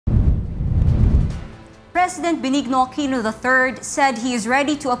President Benigno Aquino III said he is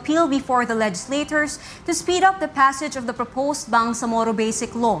ready to appeal before the legislators to speed up the passage of the proposed Bangsamoro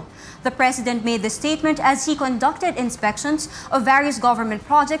Basic Law. The president made the statement as he conducted inspections of various government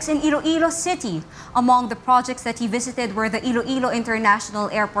projects in Iloilo City. Among the projects that he visited were the Iloilo International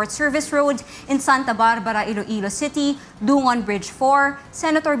Airport Service Road in Santa Barbara, Iloilo City, Dungon Bridge 4,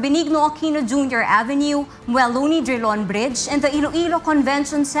 Senator Benigno Aquino Jr. Avenue, Mueloni Drilon Bridge, and the Iloilo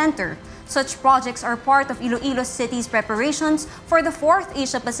Convention Center. Such projects are part of Iloilo City's preparations for the 4th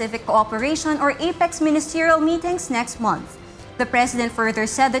Asia-Pacific Cooperation or APEC ministerial meetings next month. The president further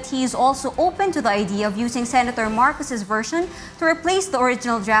said that he is also open to the idea of using Senator Marcos's version to replace the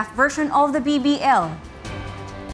original draft version of the BBL.